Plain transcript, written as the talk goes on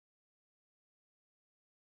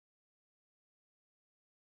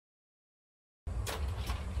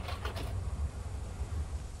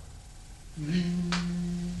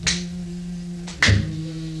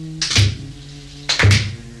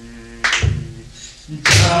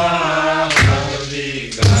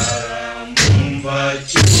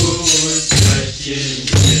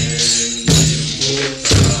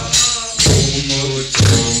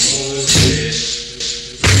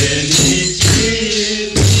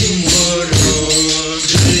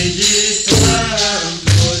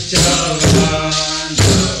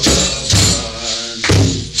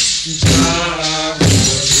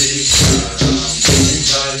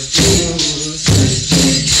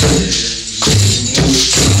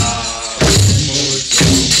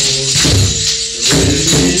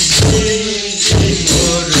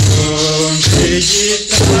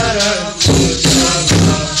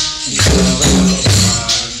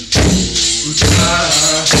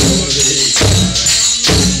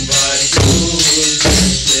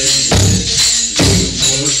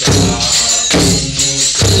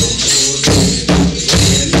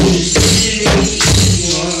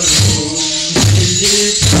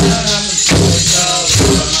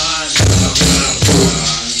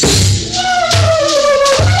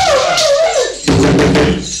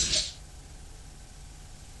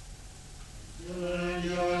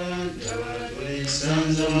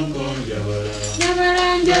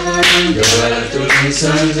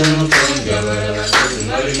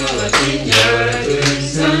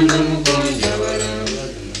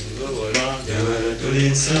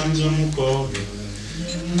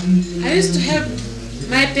I used to help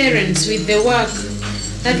my parents with the work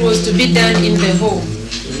that was to be done in the home.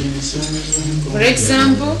 For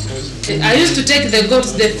example, I used to take the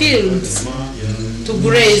goats to the fields to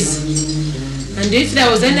graze. And if there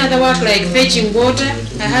was any other work like fetching water,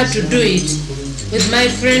 I had to do it with my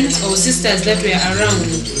friends or sisters that were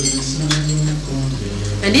around.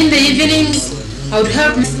 And in the evenings, I would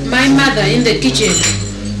help my mother in the kitchen.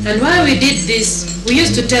 And while we did this, we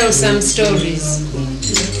used to tell some stories.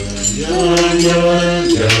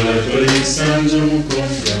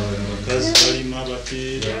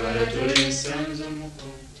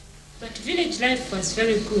 But village life was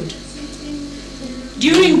very good.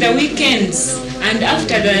 During the weekends and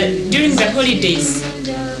during the holidays,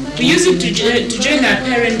 we used to join our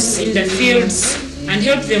parents in the fields and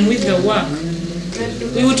help them with the work.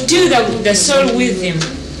 We would till the soil with them.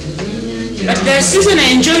 But the season I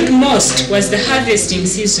enjoyed most was the harvesting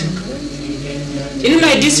season. In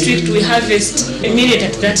my district, we harvest millet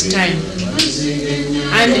at that time.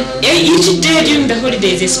 And each day during the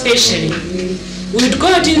holidays especially, we would go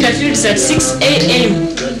out in the fields at 6 a.m.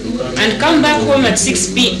 and come back home at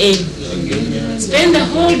 6 p.m. Spend the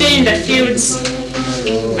whole day in the fields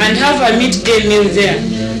and have a midday meal there.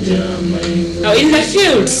 Now in the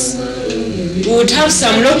fields, we would have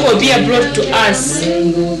some local beer brought to us.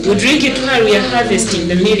 We would drink it while we are harvesting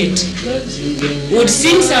the millet. We would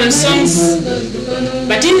sing some songs,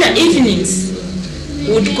 but in the evenings,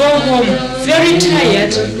 we would go home very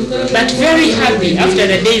tired, but very happy after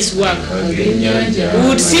the day's work. We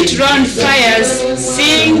would sit round fires,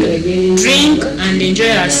 sing, drink, and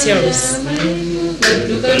enjoy ourselves.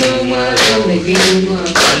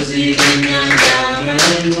 Uganda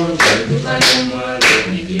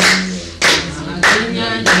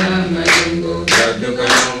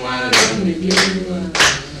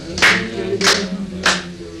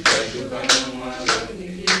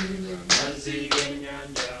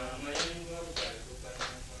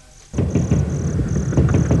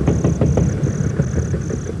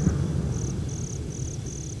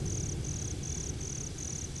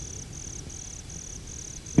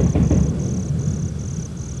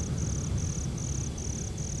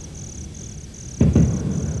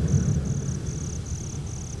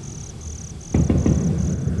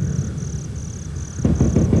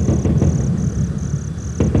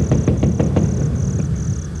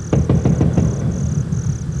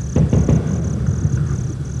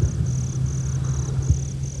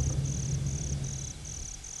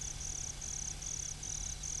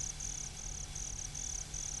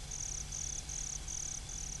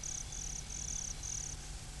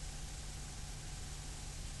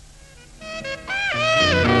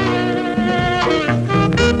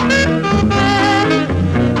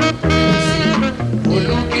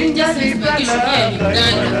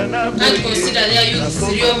and consider their youth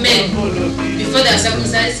real men before they are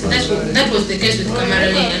circumcised. That was the case with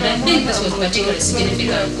Kamarali, and I think this was particularly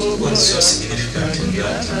significant. What's so significant in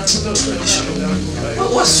that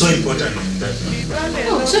traditional? What's so important in that?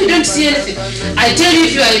 Oh, so you don't see anything. I tell you,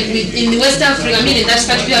 if you are in West Africa, I mean in that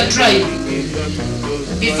particular tribe,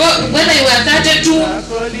 before, whether you were 32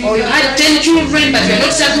 or you had 10 children, but you are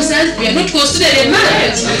not circumcised, you are not considered a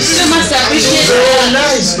man. So must appreciate that. Very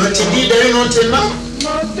nice, but indeed are you not a man?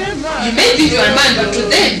 You may think you are a man, but to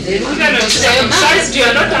them, they don't consider you a man. You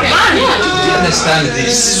are not a man. Do you understand this?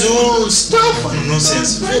 This is all stuff and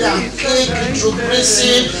nonsense. Very archaic,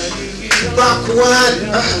 retrogressive,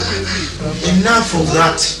 backward. Enough of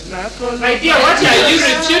that. My dear, what are you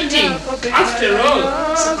refuting? After all,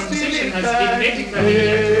 circumcision has been medically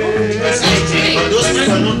approved. But those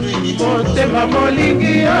people are not doing it.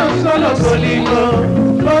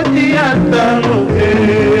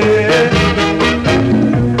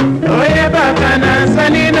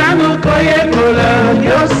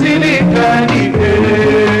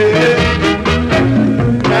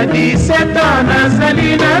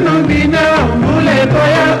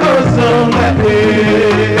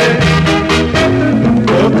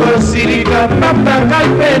 Silika papa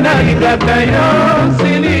kalpena igatayo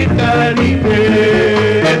silika nike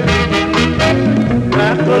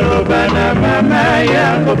Nakoloba na mama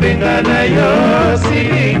yako bengana yo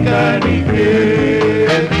silika nike.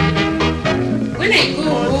 When I go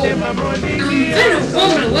home, I'm very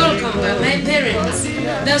warmly welcomed by my parents.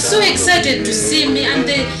 They're so excited to see me, and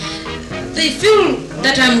they feel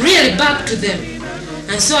that I'm really back to them.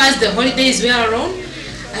 And so as the holidays were around,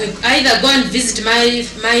 I either go and visit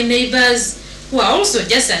my neighbors, who are also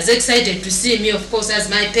just as excited to see me, of course, as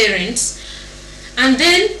my parents. And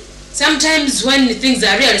then sometimes when things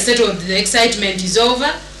are really settled, the excitement is over,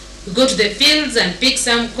 we go to the fields and pick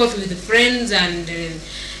some coffee with friends and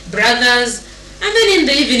brothers. And then in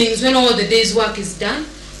the evenings, when all the day's work is done,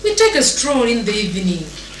 we take a stroll in the evening,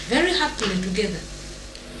 very happily together.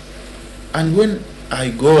 And when I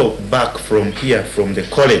go back from here, from the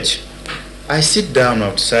college, I sit down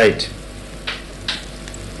outside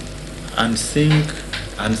and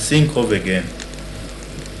think of again,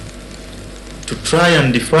 to try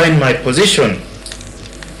and define my position.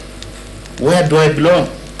 Where do I belong?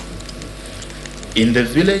 In the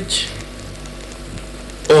village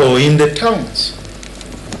or in the towns?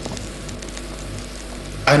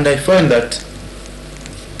 And I find that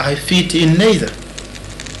I fit in neither.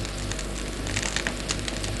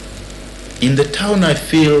 In the town I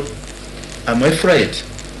feel I'm afraid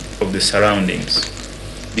of the surroundings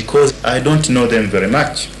because I don't know them very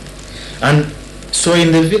much. And so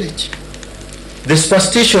in the village, the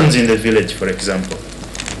superstitions in the village, for example,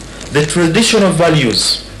 the traditional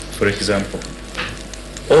values, for example,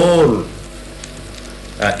 all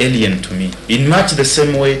are alien to me in much the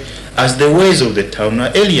same way as the ways of the town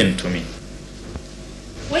are alien to me.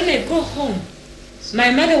 When I go home, my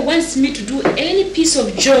mother wants me to do any piece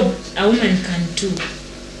of job a woman can do.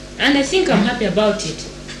 And I think I'm happy about it.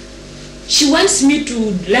 She wants me to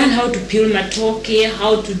learn how to peel matoke,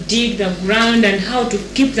 how to dig the ground, and how to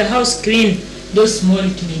keep the house clean, though small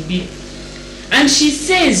it may be. And she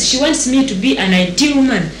says she wants me to be an ideal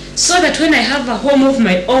woman, so that when I have a home of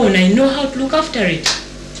my own, I know how to look after it.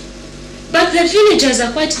 But the villagers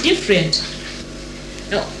are quite different.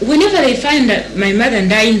 Now, whenever they find my mother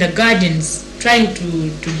and I in the gardens trying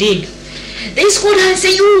to dig, they scold her and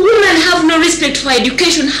say, "You women have no respect for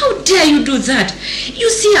education. How dare you do that? You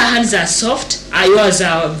see her hands are soft, yours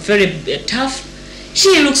are very tough.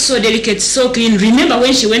 She looks so delicate, so clean. Remember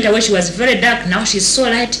when she went away, she was very dark. Now she's so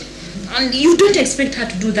light. And you don't expect her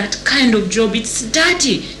to do that kind of job. It's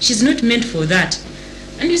dirty. She's not meant for that."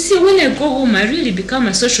 And you see, when I go home, I really become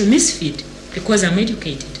a social misfit because I'm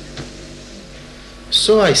educated.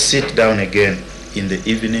 So I sit down again in the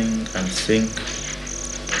evening and think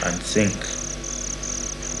and think.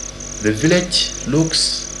 The village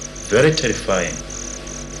looks very terrifying,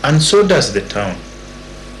 and so does the town.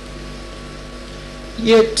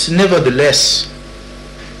 Yet, nevertheless,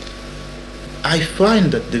 I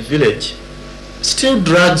find that the village still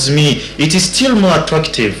drags me. It is still more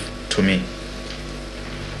attractive to me.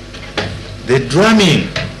 The drumming,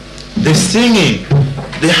 the singing,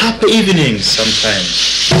 the happy evenings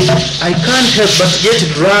sometimes. I can't help but get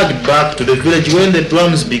dragged back to the village when the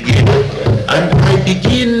drums begin. And I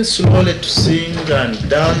begin slowly to sing and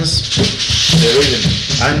dance the rhythm.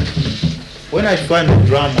 And when I find the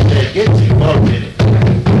drum, I get involved in it.